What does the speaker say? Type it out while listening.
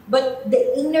but the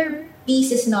inner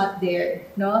peace is not there,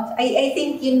 no? I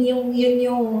think yun yung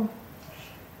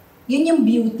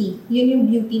beauty. Yun yung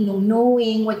beauty nung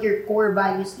knowing what your core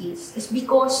values is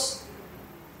because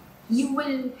you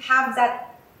will have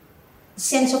that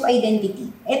sense of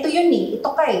identity. Ito yun eh. Ito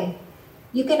ka eh.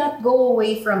 You cannot go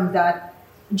away from that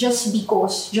just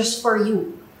for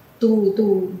you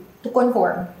to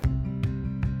conform.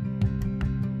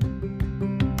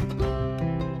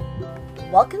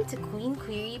 Welcome to Queen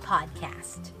Query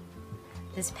Podcast.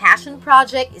 This passion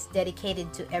project is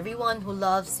dedicated to everyone who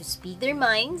loves to speak their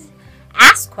minds,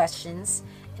 ask questions,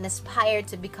 and aspire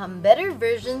to become better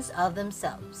versions of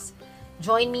themselves.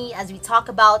 Join me as we talk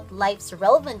about life's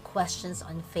relevant questions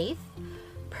on faith,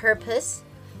 purpose,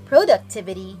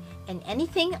 productivity, and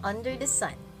anything under the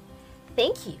sun.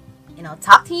 Thank you, and I'll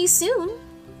talk to you soon.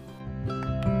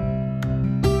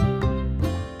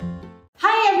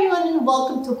 Hi everyone and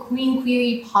welcome to Queen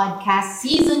Query Podcast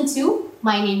Season 2.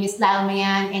 My name is Lyle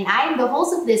Mayan and I am the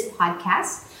host of this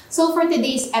podcast. So for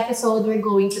today's episode, we're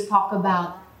going to talk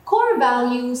about core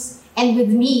values, and with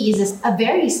me is a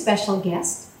very special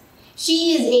guest.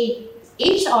 She is a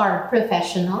HR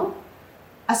professional,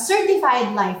 a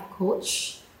certified life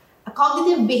coach, a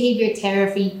cognitive behavior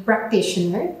therapy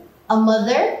practitioner, a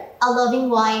mother, a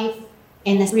loving wife,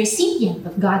 and a recipient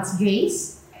of God's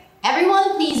grace.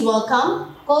 Everyone, please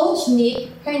welcome Coach Nick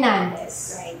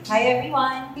Hernandez. Right. Hi,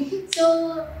 everyone.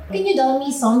 So, can you tell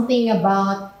me something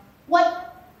about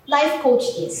what life coach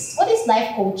is? What is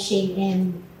life coaching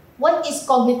and what is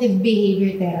cognitive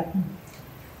behavior therapy?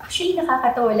 Actually,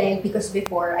 nakakatawa lang because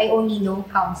before, I only know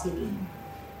counseling.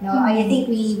 No, I think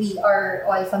we are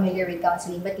all familiar with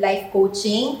counseling, but life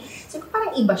coaching, so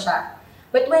parang iba siya.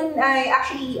 But when I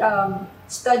actually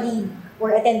studied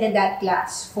or attended that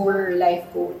class for life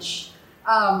coach,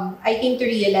 I came to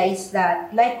realize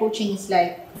that life coaching is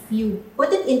like, if you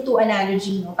put it into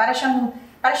analogy, no, para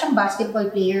siyang basketball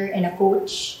player and a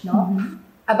coach, no? Mm-hmm.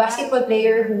 A basketball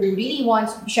player who really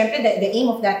wants, syempre the aim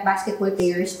of that basketball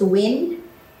player is to win.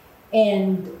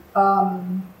 And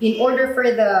in order for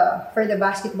the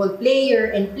basketball player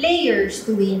and players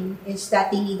to win is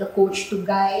that they need a coach to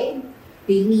guide.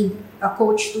 They need a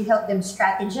coach to help them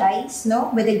strategize,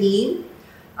 no, with the game,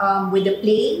 with the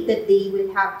play that they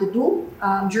will have to do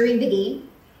during the game.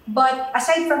 But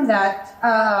aside from that,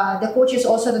 the coach is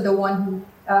also the one who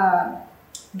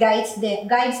guides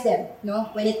them,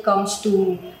 no, when it comes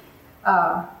to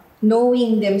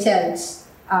knowing themselves,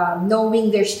 knowing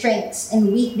their strengths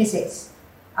and weaknesses.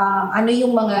 Ano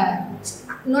yung mga,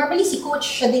 normally si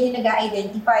coach, siya din yung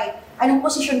nag-identify anong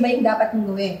posisyon ba yung dapat mong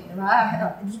gawin, diba?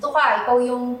 Dito ka, ikaw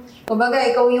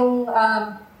yung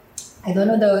I don't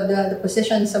know the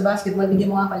position sa basketball, hindi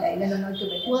mo nga pala, nanonood ko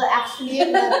ba yan? Well, actually,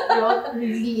 I'm not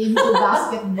really into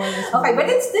basketball. Okay, but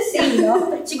it's the same,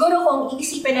 no? Siguro kung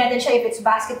iisipin natin siya if it's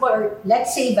basketball or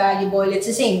let's say volleyball, it's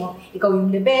the same, no? Ikaw yung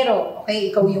libero,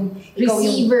 okay? Ikaw yung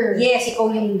Receiver. Ikaw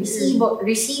yung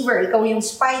receiver, ikaw yung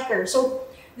spiker. So,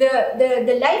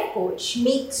 the life coach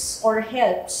makes or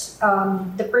helps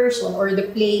the person or the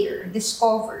player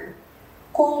discover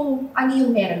kung ano yung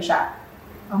meron siya.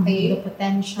 Okay?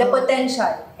 The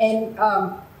potential. And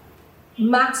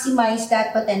maximize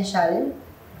that potential.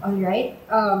 Alright?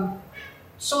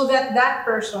 So that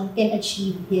person can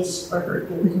achieve his or her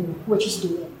goal, which is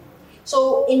doing.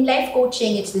 So in life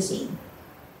coaching, it's the same.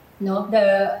 No?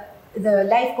 The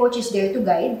life coach is there to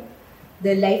guide.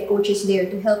 The life coach is there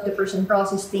to help the person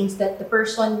process things that the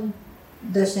person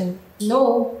doesn't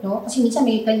know, no? Kasi minsan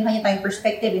may kanya-kanya tayong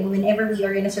perspective, and whenever we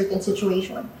are in a certain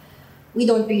situation, we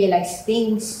don't realize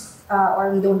things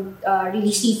or we don't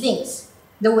really see things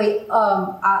the way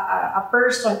a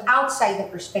person outside the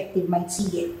perspective might see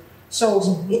it. So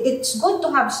it's good to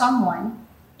have someone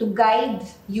to guide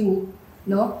you,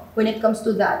 no, when it comes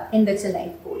to that, and that's a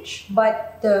life coach.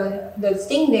 But the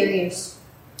thing there is,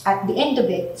 at the end of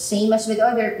it, same as with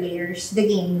other players, the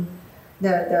game,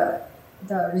 the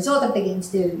result of the game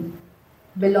still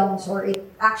belongs, or it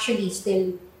actually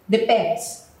still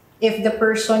depends if the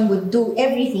person would do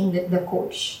everything that the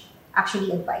coach actually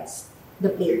advised the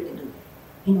player to do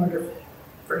in order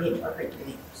for him or her to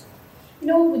win. You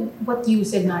know, with what you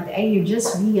said, Nate, I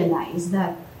just realized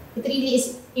that it really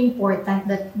is important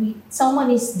that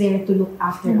someone is there to look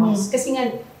after us. Kasi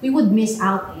nga, we would miss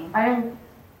out eh. Parang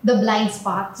the blind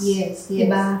spots. Yes.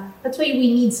 Diba? That's why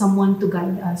we need someone to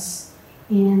guide us.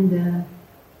 And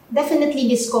definitely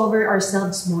discover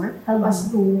ourselves more. Help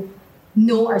us to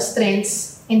know our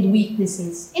strengths and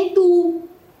weaknesses. And to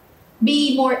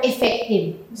be more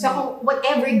effective sa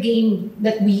whatever game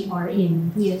that we are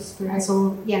in. Yes, correct.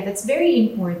 So, yeah, that's very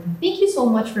important. Thank you so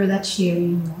much for that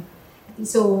sharing. No?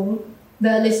 So,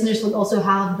 the listeners would also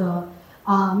have the,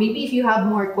 maybe if you have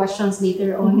more questions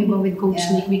later on, diba, with Coach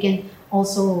Yeah. Nick, we can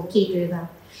also cater that.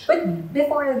 But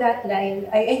before that, Lyle,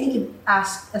 I think you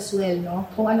asked as well, no?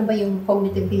 Kung ano ba yung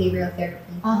cognitive behavioral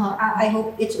therapy. Uh-huh. I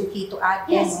hope it's okay to add.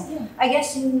 Yes. No? Yeah. I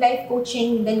guess in life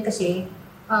coaching then kasi,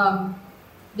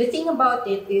 the thing about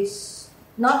it is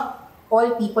not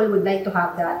all people would like to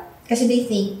have that. Kasi they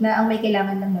think na ang may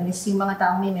kailangan lang nun is yung mga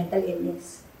taong may mental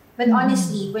illness. But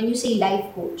honestly, when you say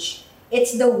life coach,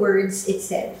 it's the words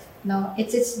itself. No,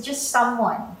 it's just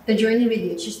someone to journey with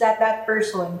you. It's just that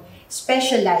person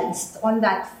specialized on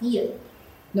that field.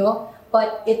 No,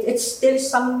 but it's still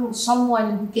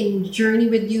someone who can journey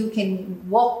with you, can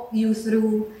walk you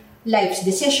through life's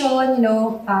decision.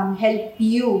 Help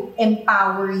you,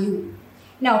 empower you.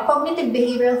 Now, cognitive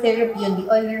behavioral therapy, on the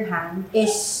other hand,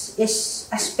 is a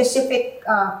specific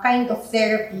kind of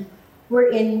therapy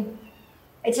wherein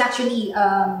it's actually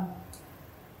an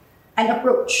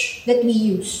approach that we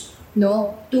use,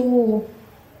 to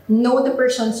know the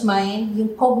person's mind,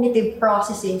 yung cognitive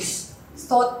processes,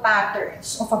 thought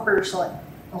patterns of a person.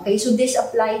 Okay, so this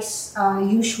applies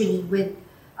usually with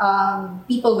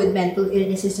people with mental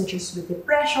illnesses such as with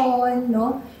depression,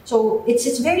 no? So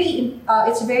it's very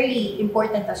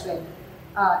important as well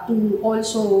to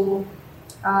also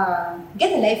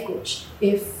get a life coach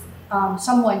if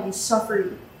someone is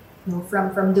suffering,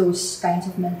 from those kinds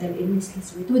of mental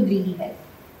illnesses. It would really help.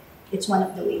 It's one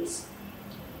of the ways,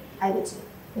 I would say.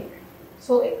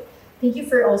 So, thank you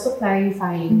for also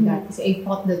clarifying that. Because I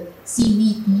thought that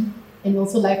CBT and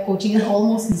also life coaching is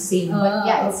almost the same. But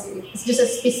yeah, it's just a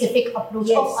specific approach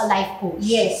Yes. of a life coach.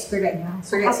 Yes, correct. Yeah.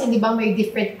 So, Correct. kasi di ba may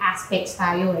different aspects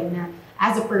tayo na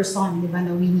as a person, di ba,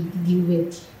 na we need to deal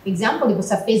with. Example, di ba,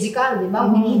 sa physical, di ba,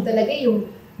 we need talaga yung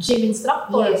gym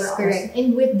instructor. Yes, for us. correct.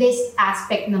 And with this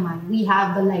aspect naman, we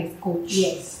have the life coach.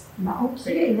 Yes. Diba?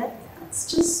 Okay, that's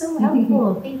just so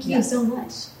helpful. Thank you Yeah. so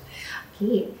much.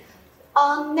 Okay.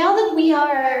 Now that we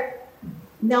are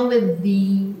now with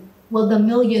the $1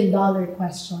 million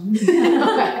question.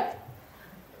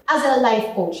 As a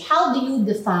life coach, how do you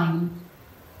define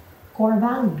core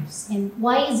values and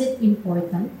why is it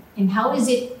important and how is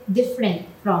it different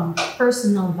from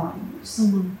personal values?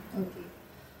 Okay.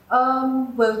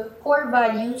 Well, core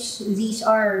values, these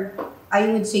are, I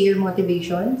would say, your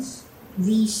motivations.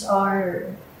 These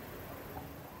are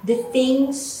the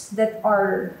things that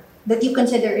you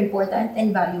consider important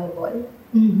and valuable.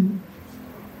 Mm-hmm.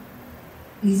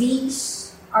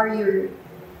 These are your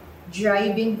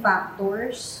driving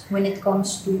factors when it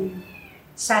comes to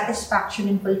satisfaction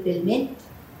and fulfillment.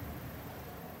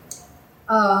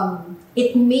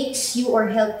 It makes you or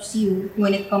helps you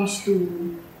when it comes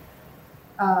to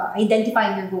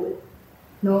identifying your goal.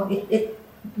 No, it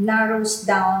narrows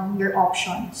down your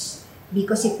options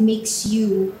because it makes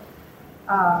you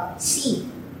see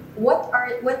what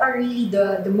are really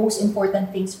the most important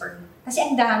things for me. Kasi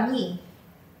ang dami.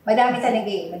 Madami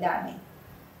talaga madami.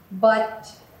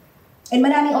 And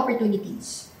maraming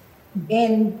opportunities.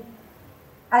 And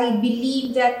I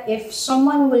believe that if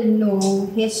someone will know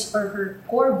his or her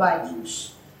core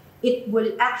values, it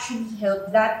will actually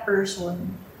help that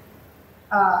person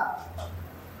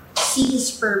see his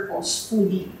purpose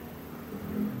fully.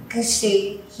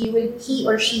 Kasi he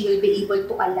or she will be able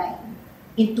to align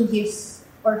into his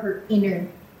or her inner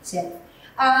self.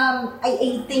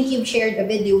 I think you've shared a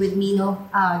video with me,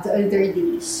 the other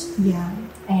days. Yeah.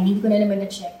 And hindi ko na naman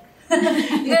na-check.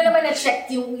 Hindi ko na naman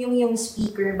na-check yung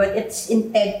speaker, but it's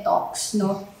in TED Talks,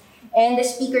 no? And the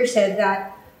speaker said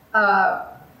that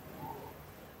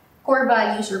core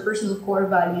values or personal core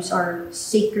values are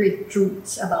sacred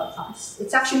truths about us.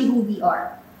 It's actually who we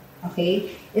are.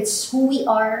 Okay? It's who we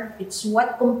are. It's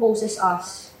what composes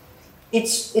us.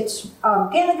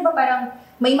 Kaya nga diba parang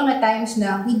may mga times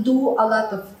na we do a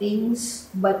lot of things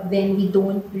but then we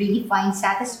don't really find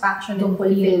satisfaction and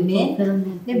fulfillment.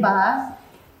 Diba?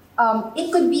 It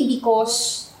could be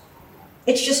because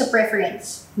it's just a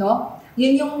preference, no?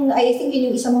 I think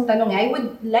yun yung isa mong tanong. I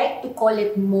would like to call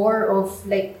it more of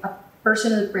like a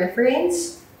personal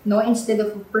preference, no? Instead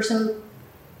of personal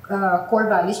core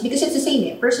values, because it's the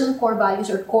same. Personal core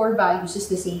values or core values is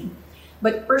the same.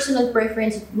 But personal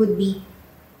preference would be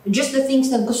just the things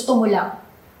na gusto mo lang.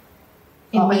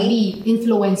 It may be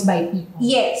influenced by people.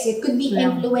 Yes, it could be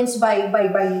influenced by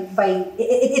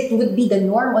it would be the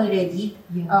norm already.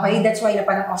 Yeah. Okay, that's why na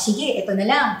parang, sige, ito na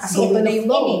lang. Kasi ito na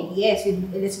yung in. Yes,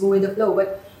 let's go with the flow.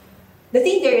 But the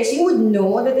thing there is, you would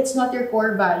know that it's not your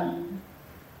core value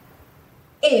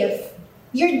if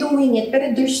you're doing it,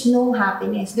 pero there's no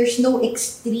happiness. There's no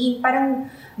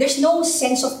there's no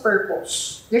sense of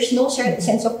purpose. There's no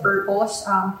sense of purpose.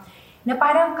 Na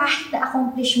parang kahit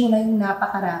na-accomplish mo na yung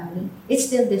napakarami, it's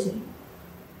still the same.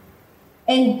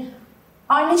 And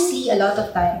honestly, a lot of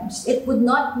times, it would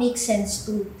not make sense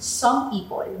to some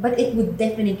people, but it would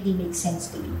definitely make sense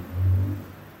to you.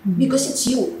 Because it's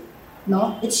you,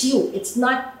 no? It's you. It's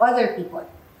not other people.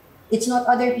 It's not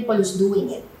other people who's doing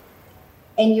it.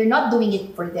 And you're not doing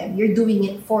it for them. You're doing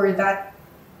it for that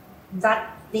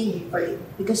thing for you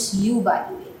because you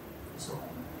value it. So,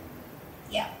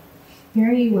 yeah.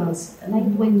 Very well said. I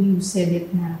like when you said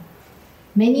it na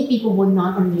many people will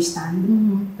not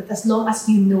understand, but as long as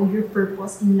you know your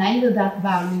purpose, in line with that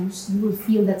values, you will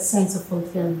feel that sense of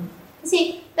fulfillment.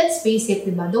 Kasi, let's face it,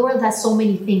 diba? The world has so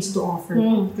many things to offer.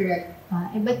 Correct.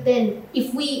 But then,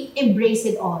 if we embrace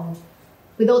it all,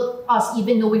 without us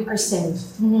even knowing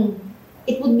ourselves,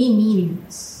 it would be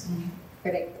meaningless.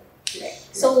 Correct.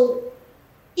 So,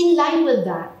 in line with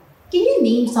that, can you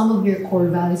name some of your core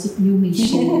values if you may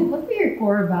share? What are your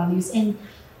core values and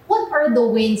what are the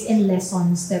wins and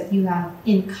lessons that you have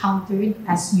encountered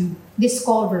as you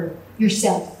discover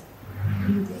yourself?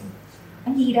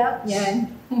 Ang hirap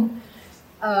yan.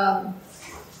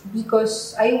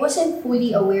 Because I wasn't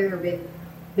fully aware of it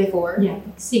before. Yeah,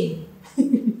 same.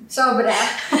 Sobra.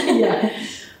 Yeah.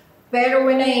 Pero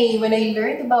when I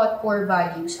learned about core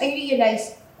values, I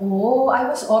realized, I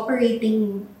was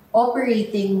operating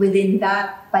within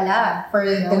that pala for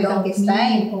the longest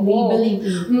time. Labeling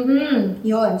it.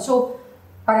 Yun. So,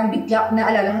 parang bigla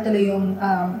naalala ko tuloy yung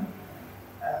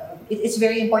it's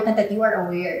very important that you are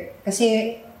aware.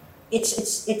 Kasi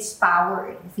it's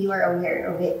power if you are aware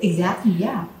of it. Exactly,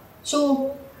 yeah.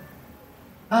 So,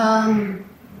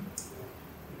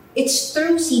 it's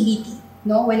through CBT,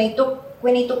 no? When I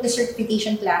took the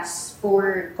certification class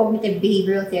for cognitive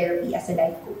behavioral therapy as a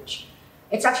life coach,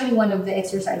 it's actually one of the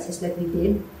exercises that we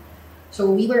did. So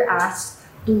we were asked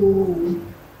to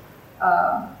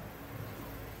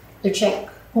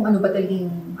check kung ano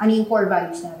yung core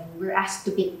values namin. We were asked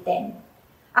to pick 10.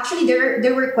 Actually,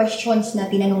 there were questions na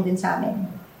tinanong din sa amin.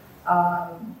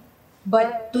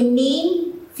 But to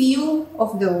name few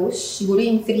of those, siguro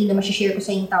yung 3 na masishare ko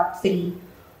sa yung top 3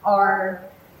 are,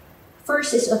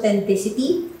 first is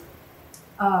authenticity,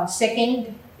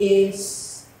 second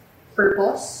is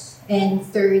purpose, and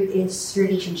third is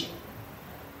relationship.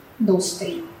 Those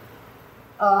 3.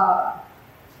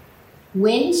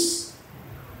 Wins,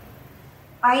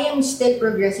 I am still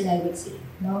progressing, I would say.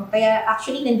 No? Kaya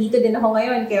actually, nandito din ako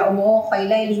ngayon. Kaya umuha ko kay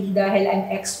Lyle, hindi dahil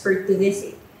I'm expert to this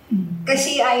eh.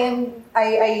 Kasi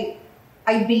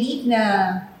I believe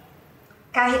na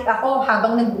kahit ako,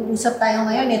 habang nag-uusap tayo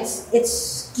ngayon,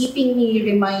 it's keeping me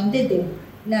reminded eh,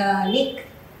 na Nick,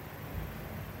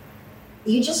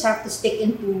 you just have to stick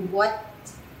into what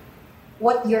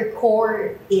your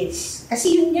core is.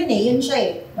 Kasi yun siya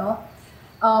eh, no?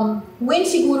 When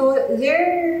siguro,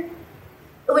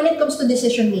 when it comes to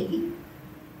decision making,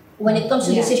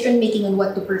 decision making on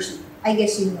what to pursue, I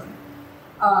guess yun yun.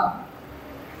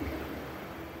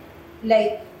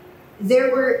 Like,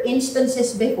 there were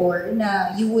instances before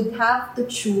na you would have to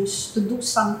choose to do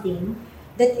something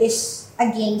that is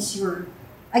against your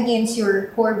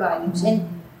core values.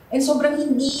 And sobrang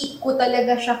hindi ko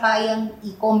talaga siya kayang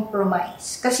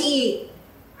i-compromise. Kasi,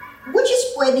 which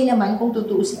is pwede naman kung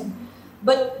tutusin.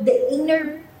 But the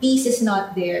inner peace is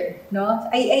not there, no?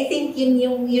 I think yun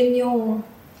yung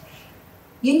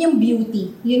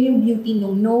beauty. Yun yung beauty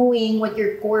no knowing what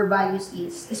your core values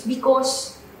is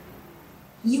because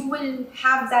you will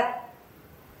have that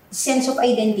sense of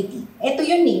identity. Ito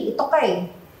yun eh. Ito ka eh.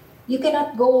 You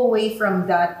cannot go away from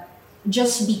that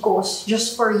just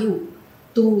for you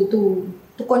to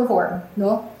conform,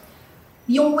 no?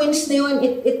 Yung wins na yun,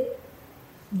 it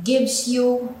gives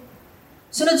you,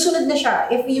 sunod-sunod na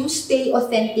siya. If you stay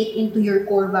authentic into your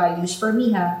core values, for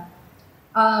me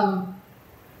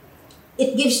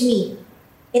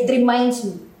it reminds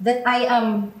me that I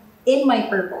am in my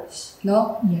purpose,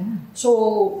 no? Yeah.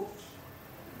 So,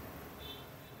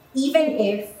 even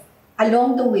if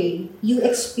along the way you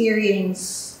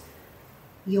experience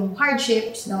yung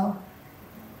hardships, no?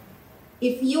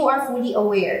 If you are fully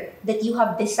aware that you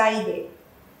have decided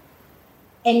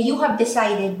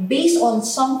based on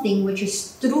something which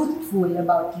is truthful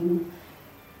about you,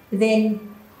 then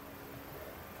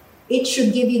it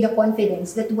should give you the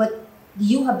confidence that what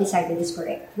you have decided is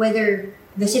correct. Whether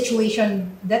the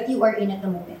situation that you are in at the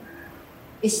moment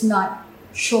is not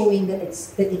showing that it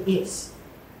is.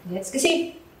 Yes?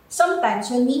 Kasi sometimes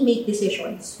when we make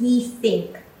decisions, we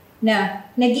think na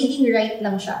nagiging right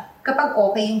lang siya kapag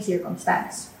okay yung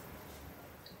circumstance.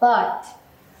 But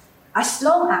as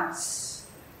long as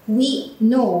we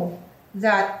know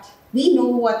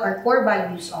what our core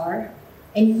values are,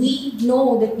 and we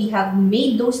know that we have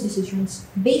made those decisions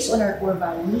based on our core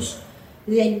values,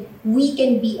 then we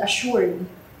can be assured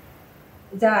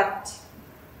that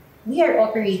we are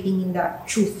operating in the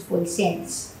truthful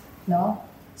sense, no?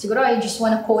 Siguro I just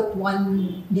want to quote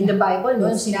one in the Bible,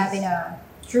 no? Sinabi na,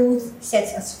 truth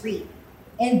sets us free.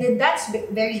 And that's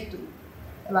very true.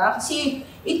 Diba? Kasi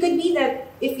it could be that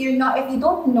if you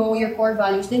don't know your core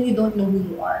values, then you don't know who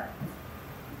you are.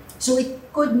 So it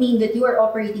could mean that you are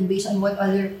operating based on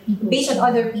other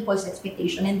people's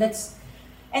expectation, and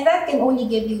that can only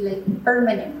give you like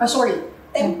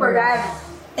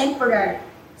temporary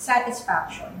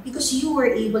satisfaction because you were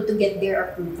able to get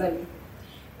their approval.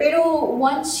 Pero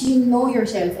once you know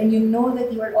yourself and you know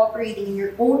that you are operating in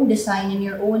your own design and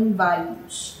your own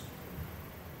values,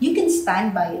 you can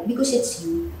stand by it because it's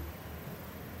you.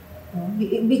 No?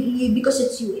 Because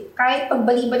it's you. Kahit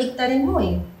pagbalik-balik ta rin mo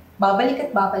babalik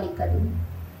ka rin.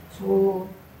 So,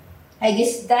 I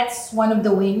guess that's one of the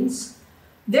wins.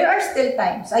 There are still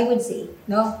times, I would say,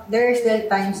 no? There are still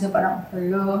times na parang,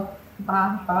 hello,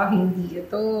 hindi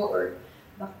ito, or,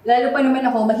 lalo pa naman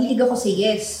ako, mahilig ako sa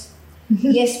yes.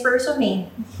 Yes person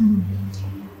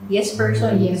Yes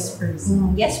person.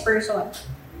 Yes person.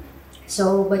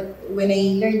 So, but when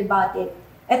I learned about it,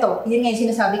 yun nga yung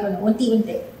sinasabi ko na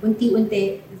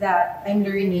unti-unti that I'm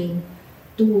learning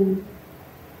to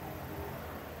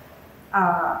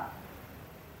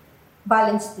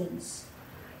balance things.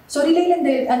 Sorry lang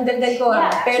ang daldal ko.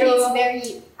 Pero it's very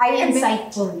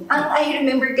insightful. I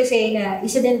remember kasi na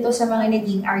isa din to sa mga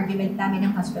naging argument namin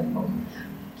ng husband ko.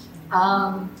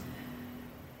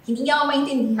 Hindi niya ako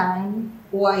maintindihan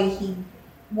why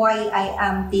I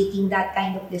am taking that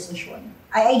kind of decision.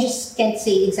 I just can't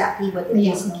say exactly what it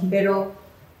is. No? Pero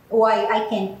why I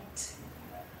can't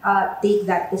take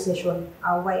that decision.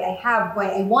 Why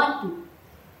I want to.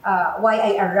 Why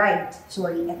I arrived,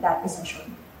 at that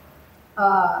decision.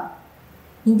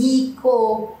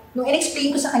 Nung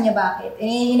in-explain ko sa kanya bakit,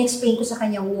 in-explain ko sa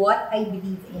kanya what I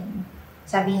believe in,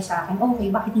 sabi niya sa akin, okay,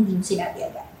 bakit hindi mo sinabi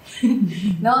agad?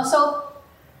 No? So,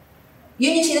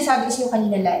 yun yung sinasabi ko sa iyo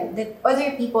kanina live, that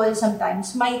other people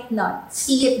sometimes might not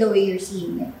see it the way you're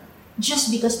seeing it, just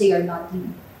because they are not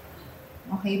you.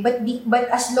 Okay? But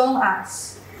as long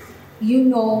as you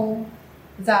know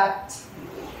that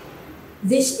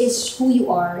this is who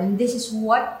you are and this is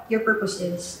what your purpose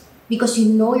is, because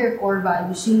you know your core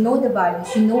values, you know the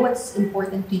values, you know what's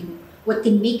important to you, what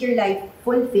can make your life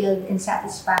fulfilled and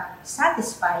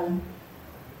satisfying,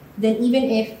 then even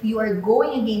if you are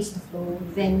going against the flow,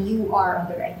 then you are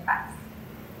on the right path.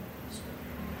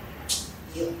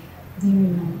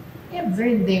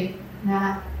 Very there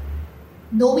na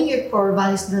knowing your core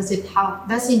values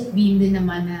doesn't mean din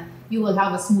naman na you will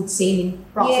have a smooth sailing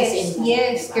process in life.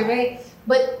 Yes, correct.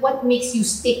 But what makes you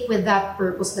stick with that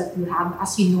purpose that you have,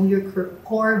 as you know your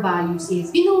core values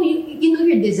is, you know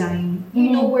your design,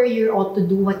 you know where you're ought to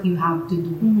do what you have to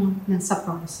do sa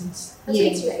process.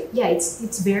 Yes.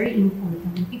 It's very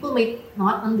important. People might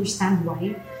not understand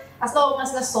why. As long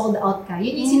as na-sold out ka.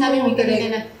 Yun yung sinabi mo kanina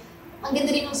na, ang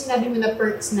ganda rin yung sinabi mo na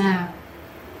perks na,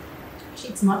 actually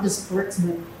it's not just perks,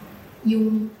 but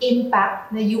yung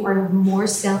impact na you are more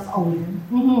self-aware.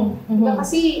 Diba?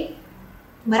 Kasi,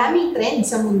 maraming trend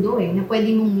sa mundo na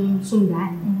pwede mong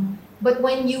sundan. But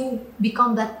when you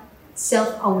become that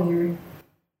self-aware,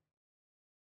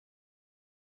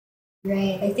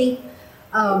 right, I think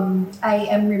I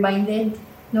am reminded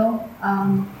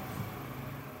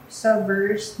sa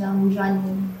verse ng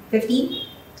John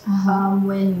 15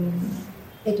 when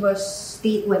it was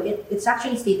it's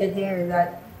actually stated there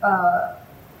that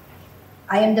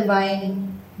I am the vine and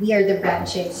we are the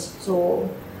branches. So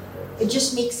it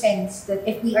just makes sense that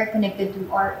if we are connected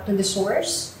to the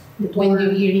source, when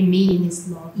we remain in His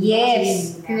love.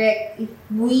 Yes, correct. If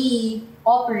we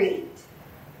operate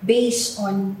based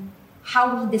on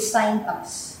how He designed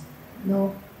us,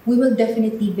 we will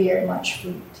definitely bear much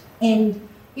fruit. And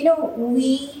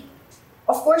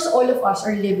of course, all of us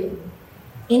are living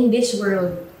in this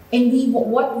world, and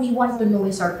what we want to know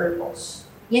is our purpose.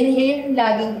 Yan yung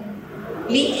laging,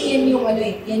 lately yan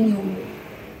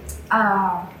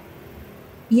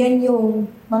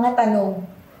yung mga tanong.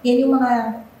 Yan yung mga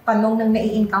tanong na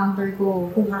nai-encounter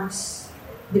ko who has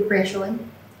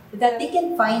depression, that they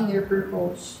can find their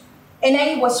purpose. And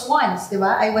I was once, di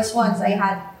ba? I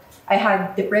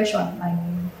had depression.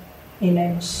 I'm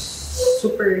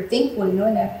super thankful,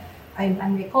 na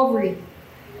I'm recovering.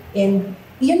 And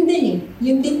yun din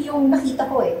yung nakita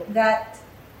ko that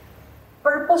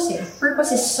purpose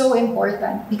is so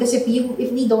important, because if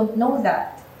we don't know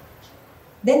that,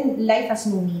 then life has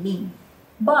no meaning.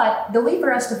 But the way for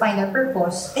us to find our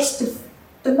purpose is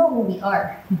to know who we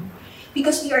are.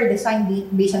 Because we are designed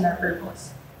based on our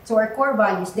purpose. So our core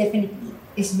values definitely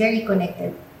is very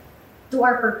connected to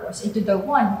our purpose and to the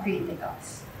one who created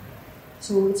us.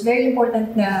 So it's very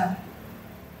important na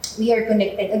we are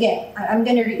connected. Again, I'm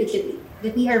gonna reiterate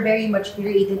that we are very much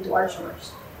related to our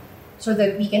source so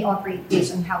that we can operate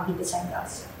based on how He designed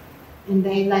us. And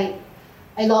I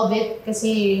love it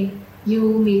kasi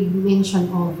you made mention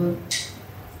of,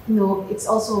 it's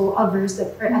also a verse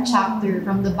that, or a chapter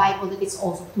from the Bible that is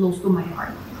also close to my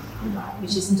heart,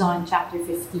 which is John chapter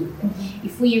 15.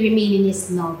 If we remain in His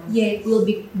love, Yes.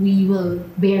 we will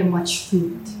bear much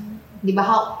fruit. Di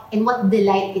ba? And what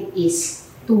delight it is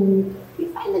to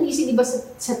finally see, di ba,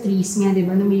 sa trees nga, di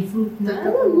ba, na may fruit na,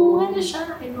 bunga na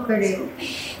siya. Correct.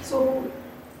 So,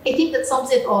 I think that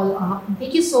sums it all up.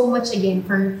 Thank you so much again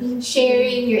for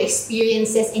sharing your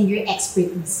experiences and your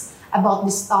expertise about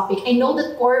this topic. I know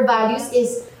that core values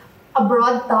is a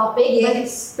broad topic, but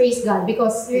praise God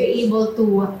because you're able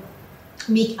to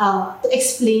to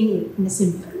explain it in a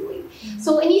simpler way.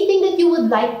 So, anything that you would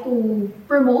like to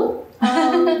promote?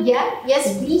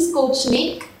 Yes, please, Coach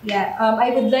Nick. Yeah,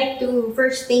 I would like to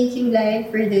first thank you, Lyle,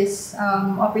 for this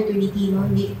opportunity. No?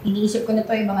 Iniisip ko na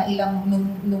to yung mga ilang,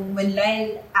 nung when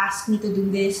Lyle asked me to do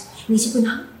this, iniisip ko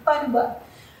na, paano ba?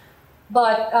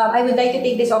 But I would like to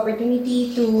take this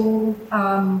opportunity to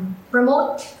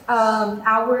promote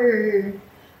our,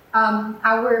 paano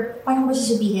ba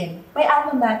sasabihin? May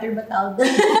alma mater ba tawag?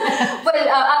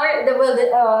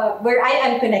 Where I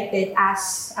am connected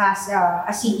as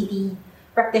a CPT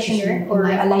practitioner or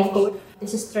a life coach.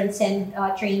 This is Transcend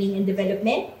Training and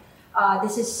Development.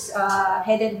 This is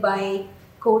headed by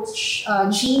Coach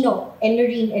Gino and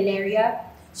Noreen Eleria.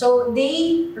 So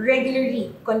they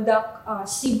regularly conduct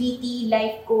CBT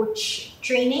life coach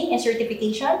training and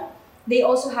certification. They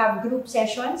also have group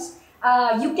sessions.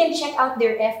 You can check out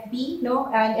their FB, no,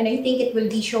 and I think it will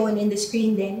be shown in the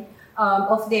screen then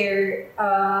of their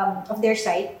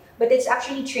site. But it's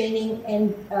actually training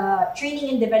and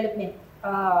development.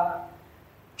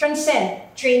 Transcend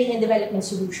Training and Development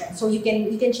Solution. So you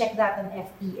can check that on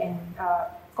FB and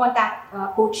contact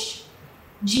Coach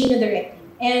Gino directly.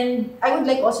 And I would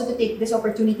like also to take this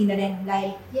opportunity na rin,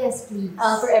 like, yes, please.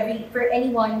 For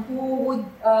anyone who would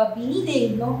be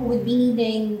needing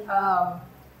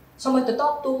someone to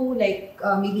talk to, like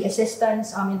maybe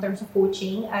assistance in terms of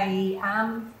coaching. I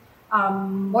am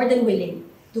more than willing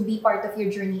to be part of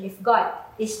your journey if God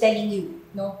is telling you,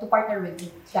 to partner with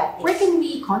me. Where can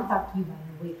we contact you, by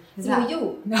the way? Through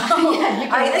you. No.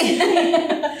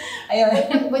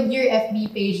 With your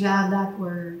FB page that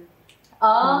were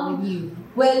with you.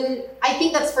 Well, I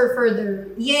think that's for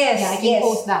further. Yes, I can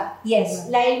post that. Yes,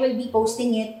 Lyle will be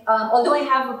posting it. Although I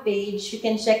have a page, you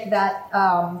can check that.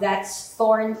 That's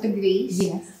Thorn to Grace.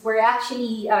 Yes. We're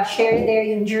actually share there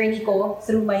yung journey ko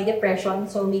through my depression.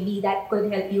 So maybe that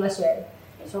could help you as well.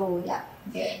 So yeah.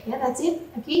 Okay. Yeah, that's it.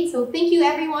 Okay, so thank you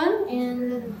everyone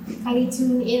and I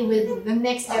tune in with the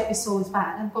next episodes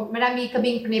pa. Marami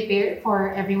kaming prepare for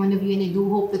every one of you and I do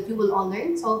hope that you will all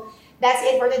learn. So that's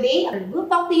it for today. We'll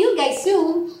talk to you guys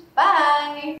soon.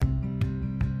 Bye!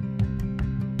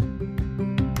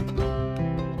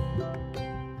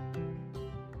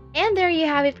 And there you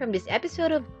have it from this episode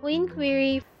of Queen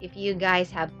Query. If you guys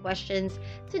have questions,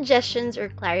 suggestions, or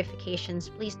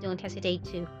clarifications, please don't hesitate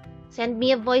to send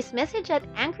me a voice message at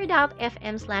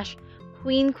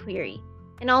anchor.fm/queenquery.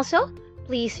 And also,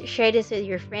 please share this with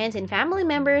your friends and family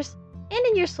members and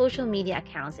in your social media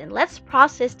accounts and let's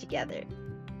process together.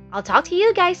 I'll talk to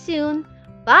you guys soon.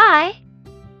 Bye!